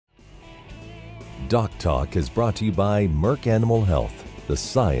DocTalk is brought to you by Merck Animal Health, the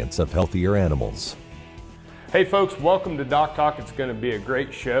science of healthier animals. Hey folks, welcome to DocTalk. It's going to be a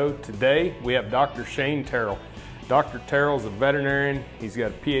great show. Today we have Dr. Shane Terrell. Dr. Terrell is a veterinarian. He's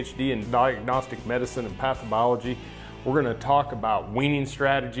got a PhD in diagnostic medicine and pathobiology. We're going to talk about weaning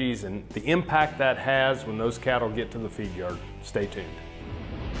strategies and the impact that has when those cattle get to the feed yard. Stay tuned.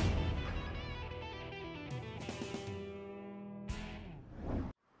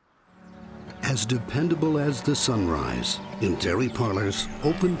 As dependable as the sunrise, in dairy parlors,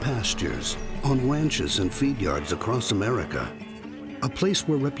 open pastures, on ranches and feed yards across America, a place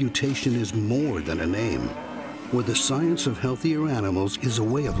where reputation is more than a name, where the science of healthier animals is a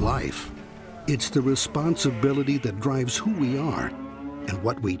way of life. It's the responsibility that drives who we are and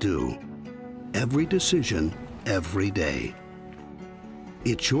what we do. Every decision, every day.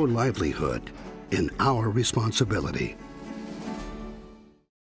 It's your livelihood and our responsibility.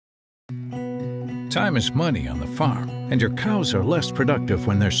 Time is money on the farm, and your cows are less productive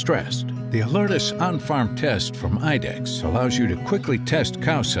when they're stressed. The Alertus on-farm test from IDEXX allows you to quickly test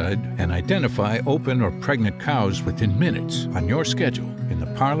cow side and identify open or pregnant cows within minutes on your schedule in the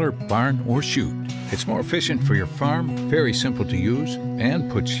parlor, barn, or chute. It's more efficient for your farm, very simple to use, and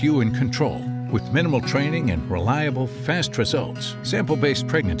puts you in control. With minimal training and reliable, fast results, sample-based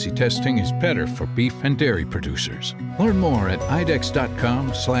pregnancy testing is better for beef and dairy producers. Learn more at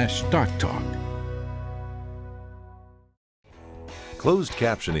idexx.com/DocTalk. Closed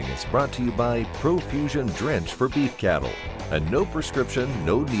captioning is brought to you by Profusion Drench for beef cattle, a no prescription,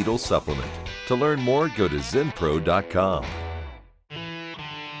 no needle supplement. To learn more, go to zenpro.com.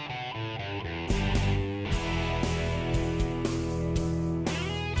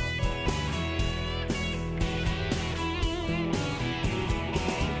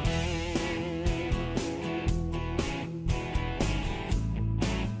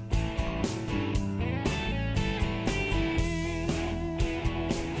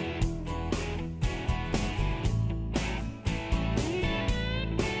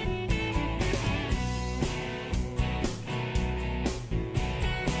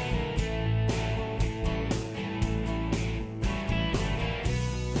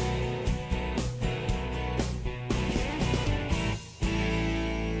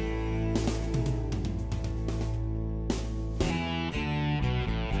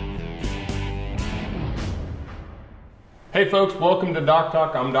 Hey folks, welcome to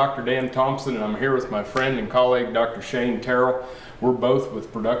DocTalk. I'm Dr. Dan Thomson and I'm here with my friend and colleague Dr. Shane Terrell. We're both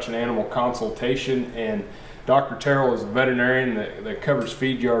with Production Animal Consultation, and Dr. Terrell is a veterinarian that covers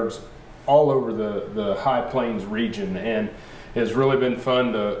feed yards all over the High Plains region, and it's really been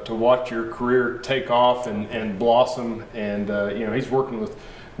fun to watch your career take off and blossom. And you know, he's working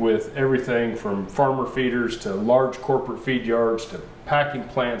with everything from farmer feeders to large corporate feed yards to packing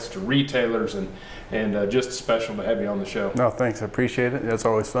plants to retailers, and just special to have you on the show. No, thanks. I appreciate it. That's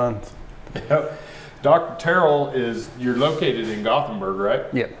always fun. Yep. Dr. Terrell, you're located in Gothenburg, right?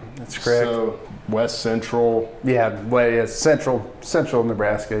 Yep, that's correct. So west central. Yeah, well, yeah, central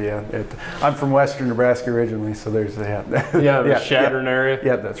Nebraska. Yeah, I'm from western Nebraska originally, so there's that. Yeah, the Shattern area.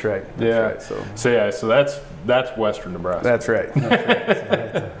 Yeah, that's right. That's right. So that's western Nebraska. That's right.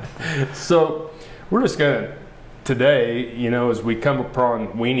 That's right. So we're just gonna today, you know, as we come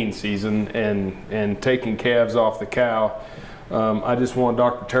upon weaning season and taking calves off the cow, I just want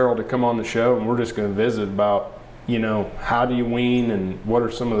Dr. Terrell to come on the show, and we're just going to visit about, you know, how do you wean and what are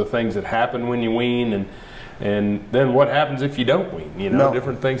some of the things that happen when you wean, and then what happens if you don't wean, you know,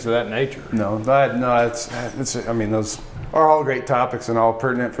 different things of that nature. It's I mean, those are all great topics and all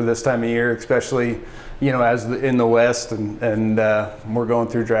pertinent for this time of year, especially, you know, in the West, and we're going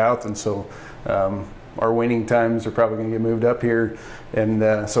through drought, and so our weaning times are probably going to get moved up here,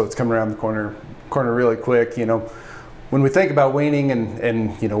 and so it's coming around the corner really quick. You know, when we think about weaning,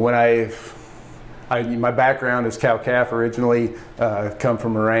 and you know, when my background is cow-calf originally, come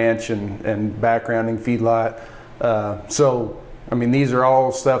from a ranch and backgrounding feedlot. So I mean, these are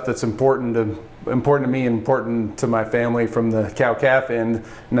all stuff that's important to me and important to my family from the cow-calf end.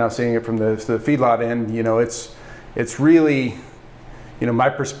 Now seeing it from the feedlot end, you know, it's really, you know, my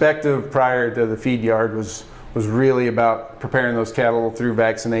perspective prior to the feed yard was really about preparing those cattle through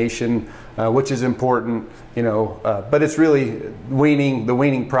vaccination, which is important, you know, but it's really the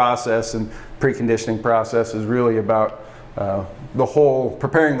weaning process and preconditioning process is really about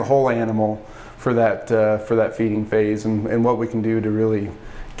preparing the whole animal for that feeding phase, and what we can do to really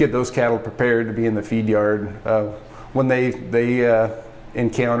get those cattle prepared to be in the feed yard when they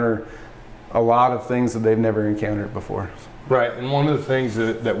encounter a lot of things that they've never encountered before. Right, and one of the things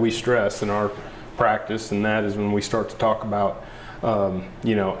that we stress in our practice, and that is when we start to talk about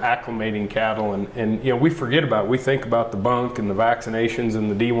you know, acclimating cattle, and you know, we forget about, we think about the bunk and the vaccinations and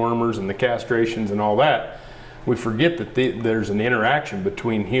the dewormers and the castrations and all that. We forget that there's an interaction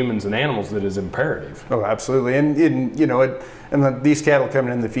between humans and animals that is imperative. Oh, absolutely. And you know, these cattle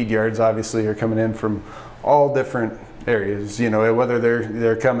coming in the feed yards obviously are coming in from all different areas. You know, whether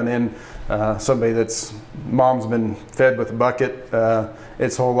they're coming in, somebody that's mom's been fed with a bucket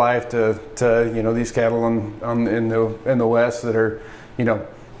its whole life, to you know, these cattle in the West that are, you know,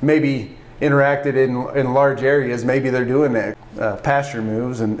 maybe interacted in large areas. Maybe they're doing pasture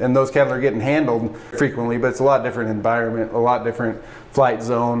moves, and those cattle are getting handled frequently, but it's a lot different environment, a lot different flight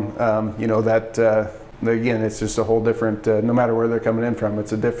zone. You know, that again, it's just a whole different, no matter where they're coming in from,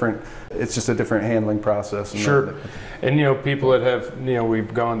 it's just a different handling process. Sure. And you know, people that have, you know,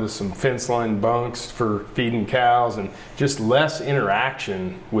 we've gone to some fence line bunks for feeding cows, and just less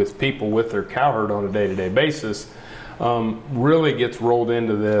interaction with people with their cow herd on a day-to-day basis really gets rolled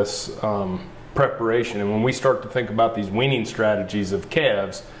into this preparation. And when we start to think about these weaning strategies of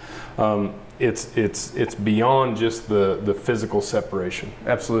calves, it's beyond just the physical separation.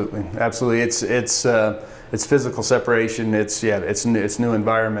 Absolutely, absolutely. It's physical separation. It's new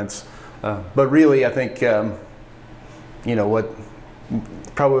environments. But really, I think you know, what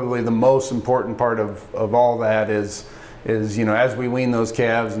probably the most important part of all that is you know, as we wean those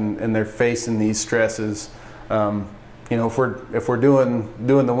calves and they're facing these stresses, you know, if we're doing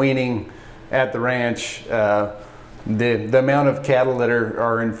the weaning at the ranch, the amount of cattle that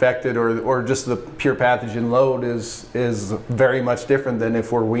are infected or just the pure pathogen load is very much different than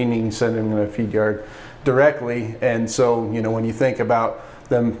if we're weaning, sending them in a feed yard directly. And so, you know, when you think about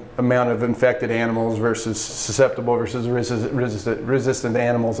the amount of infected animals versus susceptible versus resistant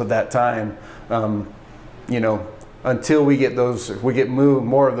animals at that time, you know, until we get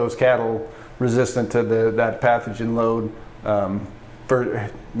more of those cattle resistant to that pathogen load, for,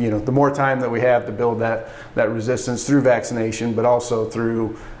 you know, the more time that we have to build that resistance through vaccination, but also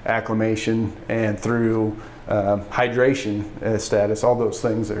through acclimation and through hydration status, all those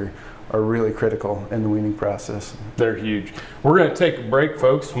things are really critical in the weaning process. They're huge. We're going to take a break,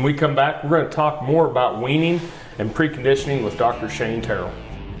 folks. When we come back, we're going to talk more about weaning and preconditioning with Dr. Shane Terrell.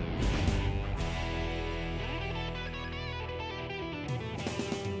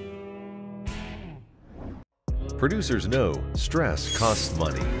 Producers know stress costs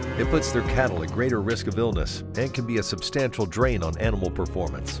money. It puts their cattle at greater risk of illness and can be a substantial drain on animal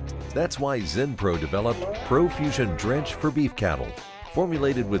performance. That's why Zinpro developed ProFusion Drench for beef cattle.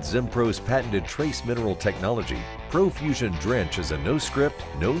 Formulated with Zinpro's patented trace mineral technology, ProFusion Drench is a no-script,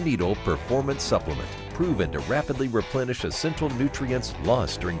 no-needle performance supplement, proven to rapidly replenish essential nutrients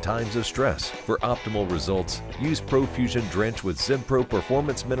lost during times of stress. For optimal results, use ProFusion Drench with Zinpro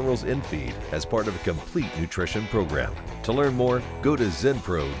Performance Minerals in feed as part of a complete nutrition program. To learn more, go to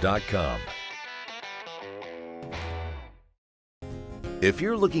zinpro.com. If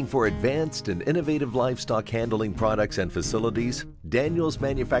you're looking for advanced and innovative livestock handling products and facilities, Daniels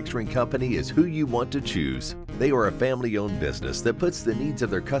Manufacturing Company is who you want to choose. They are a family-owned business that puts the needs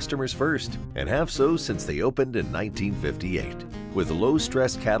of their customers first, and have so since they opened in 1958. With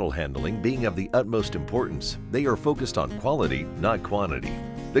low-stress cattle handling being of the utmost importance, they are focused on quality, not quantity.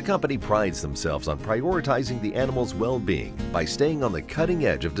 The company prides themselves on prioritizing the animal's well-being by staying on the cutting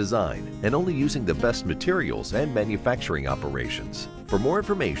edge of design and only using the best materials and manufacturing operations. For more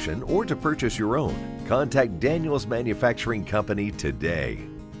information or to purchase your own, contact Daniels Manufacturing Company today.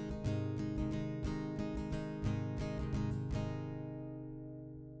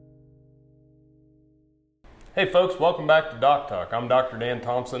 Hey folks, welcome back to DocTalk. I'm Dr. Dan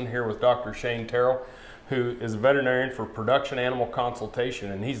Thomson here with Dr. Shane Terrell, who is a veterinarian for production animal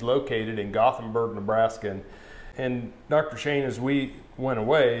consultation, and he's located in Gothenburg, Nebraska. And Dr. Shane, as we went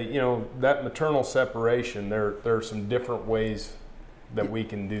away, you know, that maternal separation, there are some different ways that we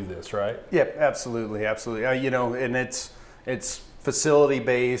can do this, right? Yeah, absolutely, absolutely. You know, and it's facility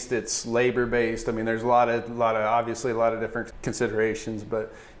based, it's labor based. I mean, there's obviously a lot of different considerations,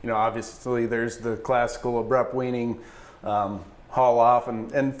 but you know, obviously there's the classical abrupt weaning, haul off,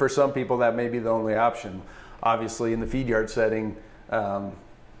 and for some people that may be the only option. Obviously in the feed yard setting,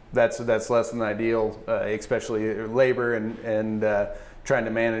 that's less than ideal, especially labor and trying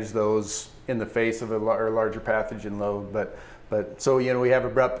to manage those in the face of a larger pathogen load. But so, you know, we have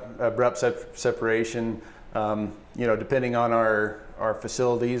abrupt separation. You know, depending on our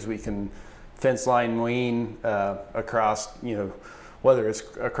facilities, we can fence line wean across, you know, whether it's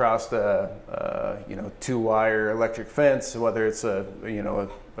across the you know, 2-wire electric fence, whether it's a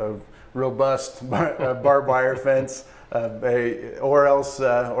robust barbed wire fence, or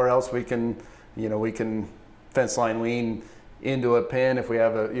else we can, you know, we can fence line wean into a pen. If we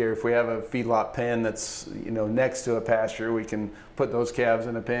have a feedlot pen that's next to a pasture, we can put those calves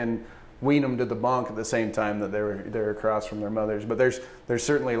in a pen, wean them to the bunk at the same time that they're across from their mothers. But there's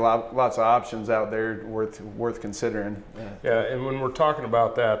certainly lots of options out there worth considering. Yeah, and when we're talking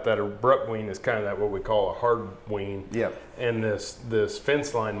about that abrupt wean is kind of that what we call a hard wean. Yep. And this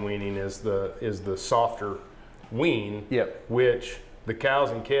fence line weaning is the softer wean. Yep. Which the cows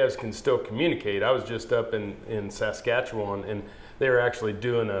and calves can still communicate. I was just up in Saskatchewan, and they were actually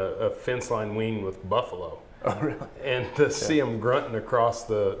doing a fence line wean with buffalo. Oh, really? And to see them grunting across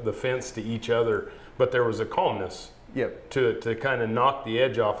the fence to each other, but there was a calmness to kind of knock the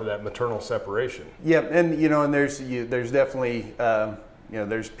edge off of that maternal separation. Yep, and and there's definitely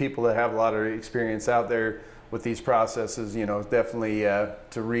there's people that have a lot of experience out there with these processes. Definitely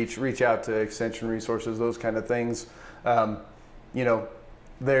to reach out to extension resources, those kind of things.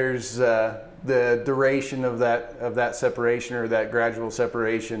 There's the duration of that separation or that gradual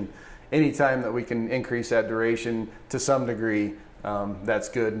separation. Anytime that we can increase that duration to some degree, that's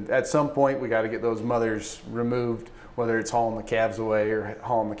good. At some point, we got to get those mothers removed, whether it's hauling the calves away or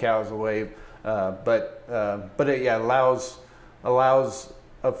hauling the cows away. But it allows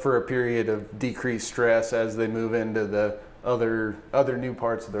for a period of decreased stress as they move into the other new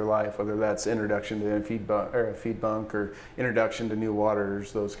parts of their life, whether that's introduction to a feed bunk or introduction to new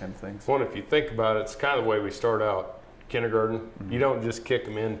waters, those kind of things. Well, if you think about it, it's kind of the way we start out. Kindergarten, you don't just kick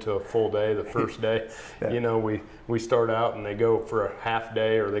them into a full day the first day. We start out and they go for a half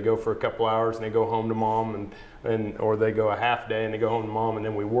day, or they go for a couple hours and they go home to mom, or they go a half day and they go home to mom, and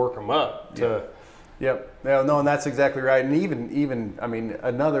then we work them up to. Yep. Yeah, no, and that's exactly right. And even I mean,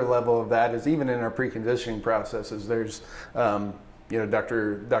 another level of that is even in our preconditioning processes. There's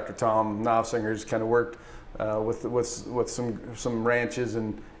Dr. Tom Knopfsinger's kind of worked with some ranches,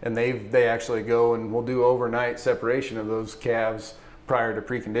 and they actually go and will do overnight separation of those calves prior to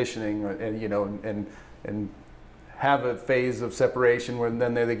preconditioning, and have a phase of separation where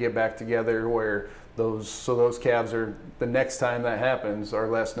then they get back together, where those calves are, the next time that happens, are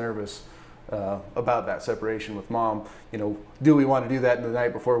less nervous about that separation with mom. Do we want to do that the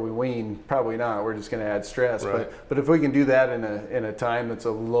night before we wean? Probably not. We're just going to add stress. Right. But if we can do that in a time that's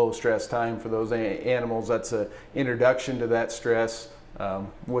a low stress time for those animals, that's an introduction to that stress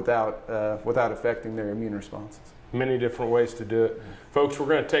without affecting their immune responses. Many different ways to do it. Folks, we're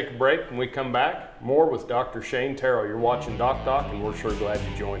going to take a break. When we come back, more with Dr. Shane Terrell. You're watching DocTalk, and we're sure glad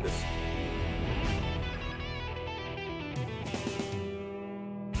you joined us.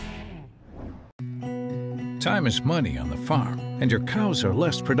 Time is money on the farm, and your cows are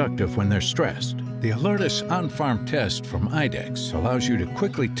less productive when they're stressed. The Alertus on-farm test from IDEXX allows you to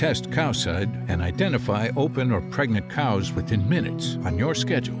quickly test cowside and identify open or pregnant cows within minutes on your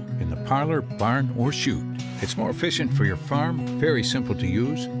schedule in the parlor, barn, or chute. It's more efficient for your farm, very simple to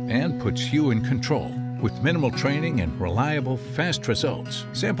use, and puts you in control. With minimal training and reliable, fast results,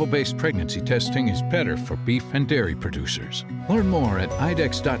 sample-based pregnancy testing is better for beef and dairy producers. Learn more at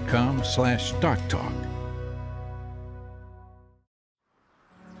idexx.com/DocTalk.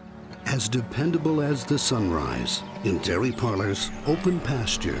 As dependable as the sunrise, in dairy parlors, open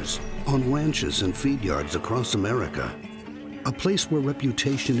pastures, on ranches and feed yards across America. A place where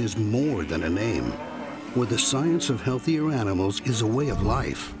reputation is more than a name, where the science of healthier animals is a way of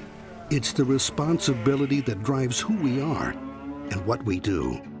life. It's the responsibility that drives who we are and what we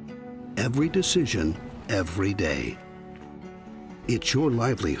do. Every decision, every day. It's your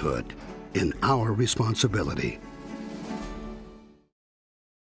livelihood and our responsibility.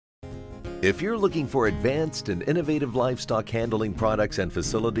 If you're looking for advanced and innovative livestock handling products and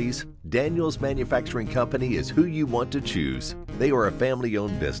facilities, Daniels Manufacturing Company is who you want to choose. They are a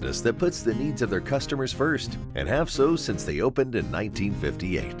family-owned business that puts the needs of their customers first, and have so since they opened in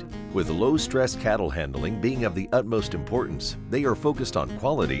 1958. With low-stress cattle handling being of the utmost importance, they are focused on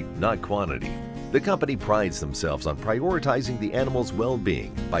quality, not quantity. The company prides themselves on prioritizing the animal's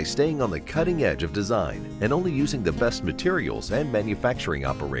well-being by staying on the cutting edge of design and only using the best materials and manufacturing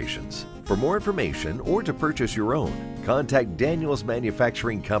operations. For more information or to purchase your own, contact Daniels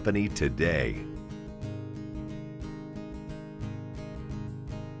Manufacturing Company today.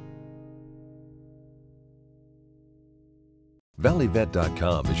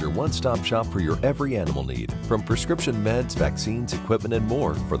 ValleyVet.com is your one-stop shop for your every animal need, from prescription meds, vaccines, equipment, and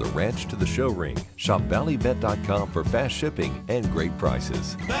more for the ranch to the show ring. Shop ValleyVet.com for fast shipping and great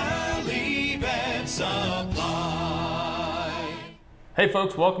prices. Valley Vet Supply. Hey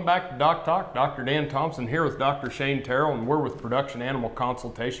folks, welcome back to Doc Talk. Dr. Dan Thomson here with Dr. Shane Terrell, and we're with Production Animal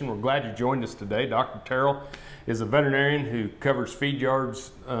Consultation. We're glad you joined us today. Dr. Terrell is a veterinarian who covers feed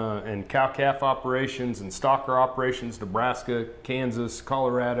yards and cow-calf operations and stocker operations, Nebraska, Kansas,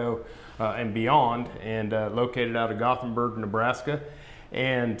 Colorado, and beyond, and located out of Gothenburg, Nebraska.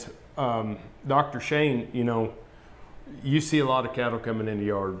 And Dr. Shane, you know, you see a lot of cattle coming into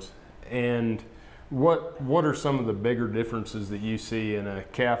yards, and what are some of the bigger differences that you see in a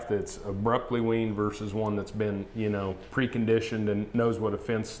calf that's abruptly weaned versus one that's been, you know, preconditioned and knows what a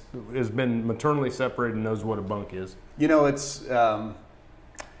fence has been maternally separated and knows what a bunk is? You know, it's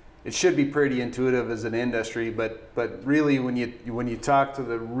it should be pretty intuitive as an industry, but really when you talk to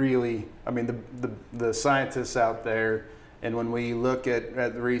the scientists out there, and when we look at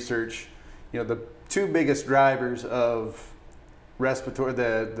the research, you know, the two biggest drivers of respiratory,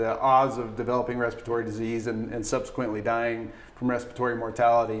 the odds of developing respiratory disease and subsequently dying from respiratory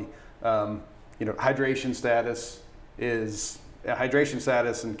mortality, you know, hydration status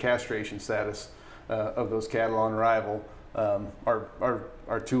and castration status of those cattle on arrival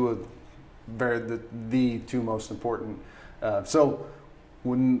are two of the two most important. So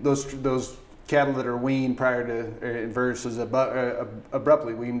when those cattle that are weaned prior to versus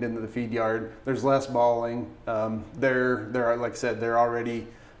abruptly weaned into the feed yard, there's less bawling. They're like I said, they're already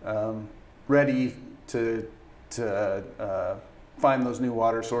ready to find those new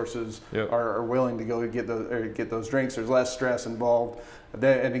water sources. Yep. Are willing to go get those drinks. There's less stress involved,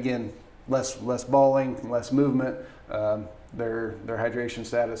 and again, less bawling, less movement. Their hydration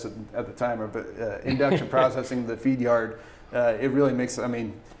status at the time of induction processing the feed yard, it really makes. I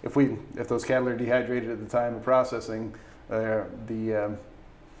mean, if those cattle are dehydrated at the time of processing, a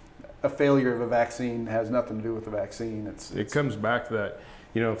failure of a vaccine has nothing to do with the vaccine. It comes back to that.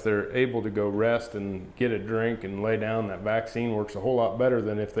 You know, if they're able to go rest and get a drink and lay down, that vaccine works a whole lot better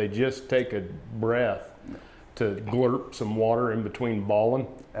than if they just take a breath to glurp some water in between bawling.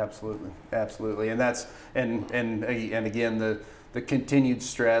 Absolutely, absolutely, and that's and again the continued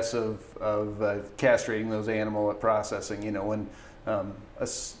stress of castrating those animal at processing. You know, when a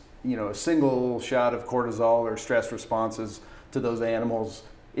single shot of cortisol or stress responses to those animals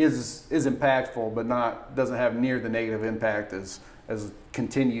is impactful, but doesn't have near the negative impact as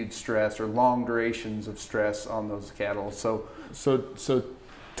continued stress or long durations of stress on those cattle. So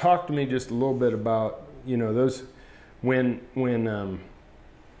talk to me just a little bit about, you know, those when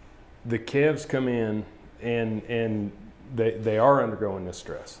the calves come in and they are undergoing this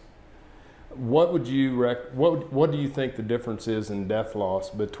stress. What would you what do you think the difference is in death loss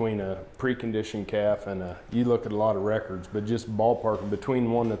between a preconditioned calf and you look at a lot of records, but just ballpark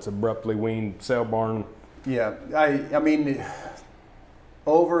between one that's abruptly weaned, sale barn? Yeah, I mean,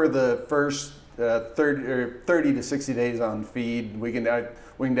 over the first 30 to 60 days on feed, we can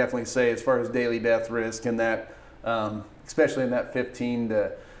definitely say, as far as daily death risk, in that especially in that 15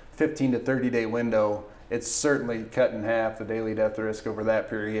 to 30 day window, it's certainly cut in half the daily death risk over that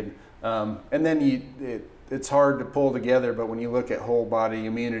period. And then it's hard to pull together, but when you look at whole body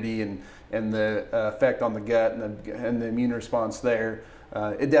immunity and the effect on the gut and the immune response there,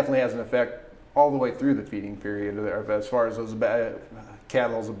 it definitely has an effect all the way through the feeding period as far as those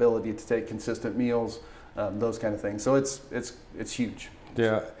cattle's ability to take consistent meals, those kind of things. So it's huge.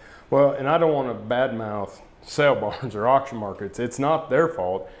 Yeah, well, and I don't want to badmouth sale barns or auction markets. It's not their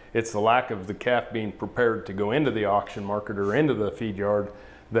fault. It's the lack of the calf being prepared to go into the auction market or into the feed yard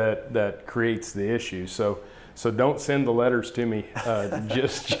that creates the issue. So don't send the letters to me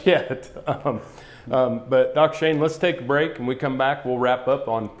just yet. But Dr. Shane, let's take a break, and we come back, we'll wrap up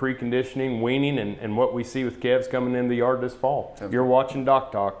on preconditioning, weaning, and what we see with calves coming into the yard this fall. You're watching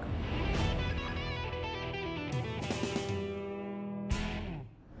Doc Talk.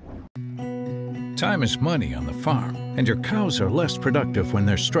 Time is money on the farm, and your cows are less productive when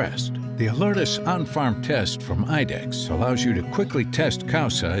they're stressed. The Alertis on-farm test from IDEXX allows you to quickly test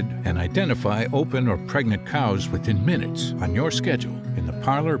cowside and identify open or pregnant cows within minutes on your schedule in the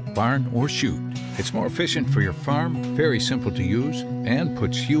parlor, barn, or chute. It's more efficient for your farm, very simple to use, and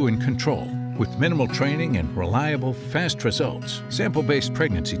puts you in control. With minimal training and reliable, fast results, sample-based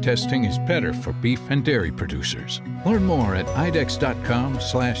pregnancy testing is better for beef and dairy producers. Learn more at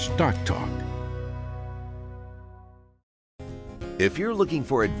idexx.com/DocTalk. If you're looking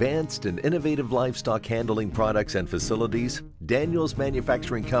for advanced and innovative livestock handling products and facilities, Daniels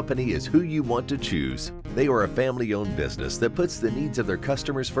Manufacturing Company is who you want to choose. They are a family-owned business that puts the needs of their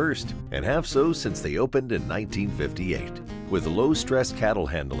customers first, and have so since they opened in 1958. With low-stress cattle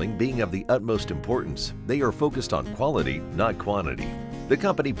handling being of the utmost importance, they are focused on quality, not quantity. The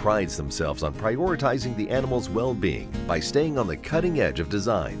company prides themselves on prioritizing the animal's well-being by staying on the cutting edge of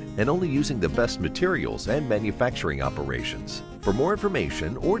design and only using the best materials and manufacturing operations. For more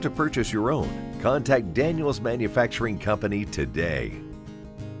information or to purchase your own, contact Daniels Manufacturing Company today.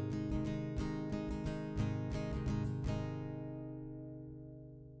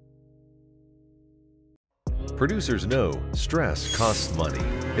 Producers know stress costs money.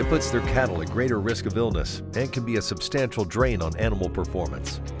 It puts their cattle at greater risk of illness and can be a substantial drain on animal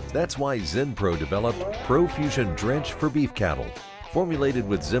performance. That's why Zenpro developed ProFusion Drench for beef cattle. Formulated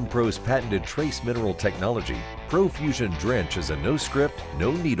with Zenpro's patented trace mineral technology, ProFusion Drench is a no-script,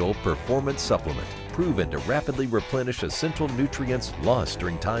 no-needle performance supplement, proven to rapidly replenish essential nutrients lost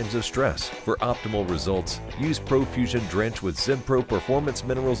during times of stress. For optimal results, use ProFusion Drench with Zenpro Performance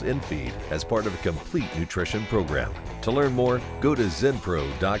Minerals in feed as part of a complete nutrition program. To learn more, go to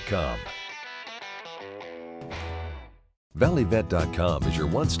zenpro.com. ValleyVet.com is your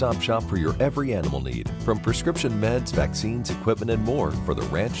one-stop shop for your every animal need. From prescription meds, vaccines, equipment, and more for the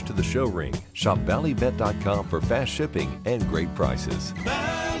ranch to the show ring. Shop ValleyVet.com for fast shipping and great prices.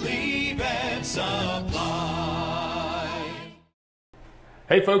 Valley Vet Supply.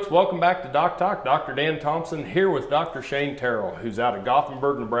 Hey folks, welcome back to DocTalk. Dr. Dan Thomson here with Dr. Shane Terrell, who's out of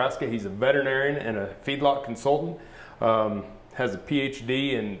Gothenburg, Nebraska. He's a veterinarian and a feedlot consultant. Has a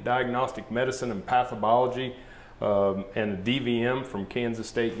PhD in diagnostic medicine and pathobiology. And a DVM from Kansas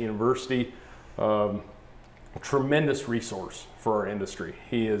State University. Tremendous resource for our industry.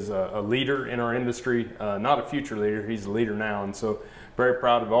 He is a leader in our industry, not a future leader, he's a leader now, and so very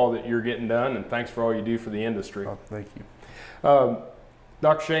proud of all that you're getting done, and thanks for all you do for the industry. Oh, thank you.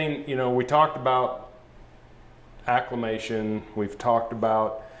 Dr. Shane, you know, we talked about acclimation, we've talked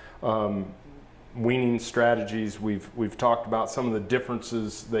about weaning strategies, we've talked about some of the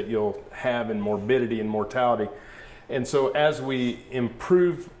differences that you'll have in morbidity and mortality. And so as we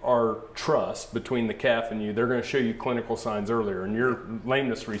improve our trust between the calf and you, they're going to show you clinical signs earlier. And your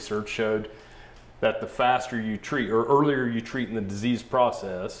lameness research showed that the faster you treat or earlier you treat in the disease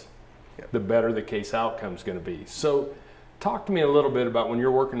process, the better the case outcome is going to be. So talk to me a little bit about when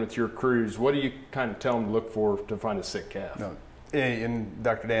you're working with your crews, what do you kind of tell them to look for to find a sick calf? No, and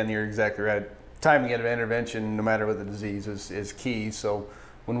Dr. Dan, you're exactly right. Timing of intervention, no matter what the disease, is key. So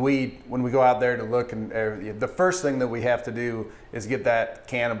when we go out there to look, and the first thing that we have to do is get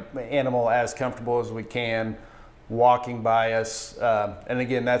that animal as comfortable as we can, walking by us. And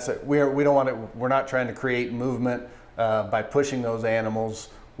again, we're not trying to create movement by pushing those animals.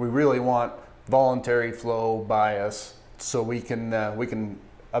 We really want voluntary flow by us, so we can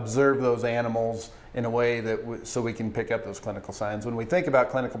observe those animals in a way that so we can pick up those clinical signs. When we think about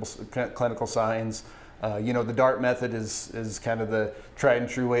clinical signs, you know, the DART method is kind of the tried and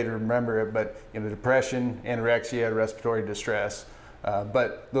true way to remember it, but you know, depression, anorexia, respiratory distress.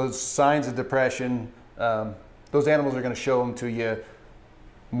 But those signs of depression, those animals are going to show them to you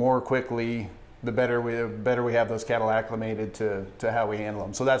more quickly the better we have those cattle acclimated to how we handle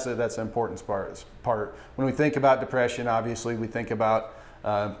them. So that's the important part. When we think about depression, obviously we think about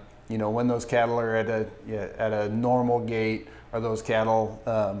you know, when those cattle are at a normal gait, are those cattle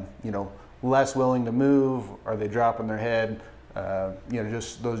you know, less willing to move? Are they dropping their head? You know,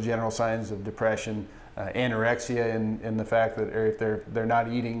 just those general signs of depression, anorexia, and the fact that if they're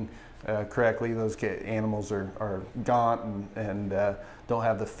not eating correctly, those animals are gaunt and don't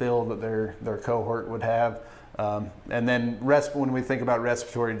have the fill that their cohort would have. And then when we think about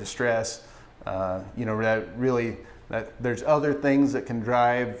respiratory distress, you know, there's other things that can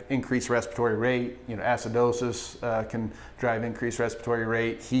drive increased respiratory rate. You know, acidosis can drive increased respiratory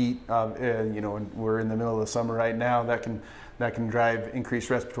rate. Heat, you know, and we're in the middle of the summer right now. That can drive increased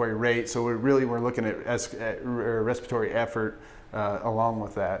respiratory rate. So we're looking at respiratory effort along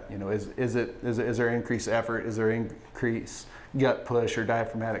with that. You know, is there increased effort? Is there increased gut push or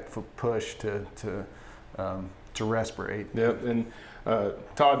diaphragmatic push to respirate? Yep. And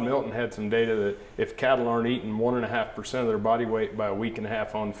Todd Milton had some data that if cattle aren't eating 1.5% of their body weight by a week and a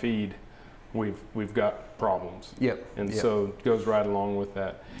half on feed, we've got problems. Yep. And so it goes right along with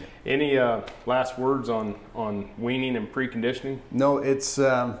that. Yep. Any last words on weaning and preconditioning? No, it's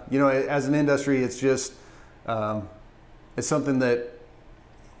you know, as an industry, it's just it's something that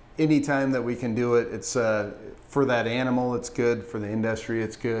anytime that we can do it, it's for that animal, it's good. For the industry,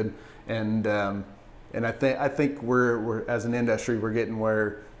 it's good. And I think we're as an industry, we're getting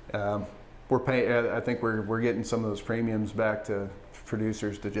where we're paying. I think we're getting some of those premiums back to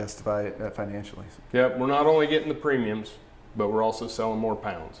producers to justify it financially. Yep, we're not only getting the premiums, but we're also selling more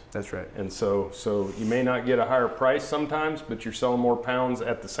pounds. That's right. And so you may not get a higher price sometimes, but you're selling more pounds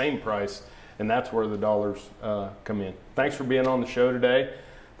at the same price, and that's where the dollars come in. Thanks for being on the show today.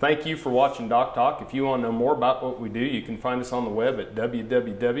 Thank you for watching DocTalk. If you want to know more about what we do, you can find us on the web at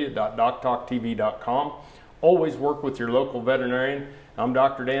www.doctalktv.com. Always work with your local veterinarian. I'm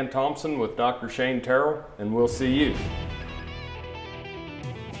Dr. Dan Thomson with Dr. Shane Terrell, and we'll see you.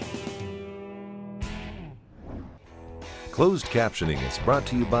 Closed captioning is brought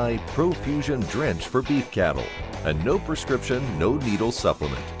to you by Profusion Drench for beef cattle, a no prescription, no needle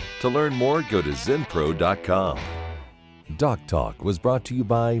supplement. To learn more, go to zenpro.com. DocTalk was brought to you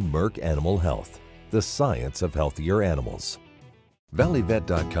by Merck Animal Health, the science of healthier animals.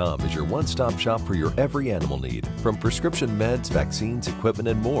 ValleyVet.com is your one-stop shop for your every animal need, from prescription meds, vaccines, equipment,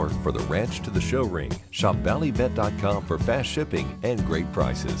 and more for the ranch to the show ring. Shop ValleyVet.com for fast shipping and great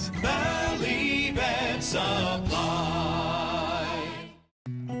prices. Valley Vet Supply.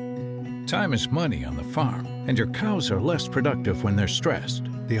 Time is money on the farm, and your cows are less productive when they're stressed.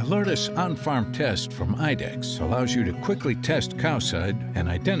 The Alertus on-farm test from IDEXX allows you to quickly test cowside and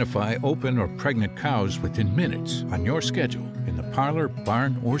identify open or pregnant cows within minutes on your schedule in the parlor,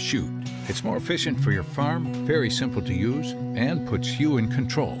 barn, or chute. It's more efficient for your farm, very simple to use, and puts you in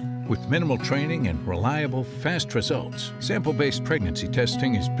control. With minimal training and reliable, fast results, sample-based pregnancy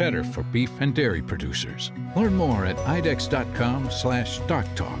testing is better for beef and dairy producers. Learn more at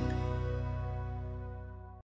idexx.com/DocTalk.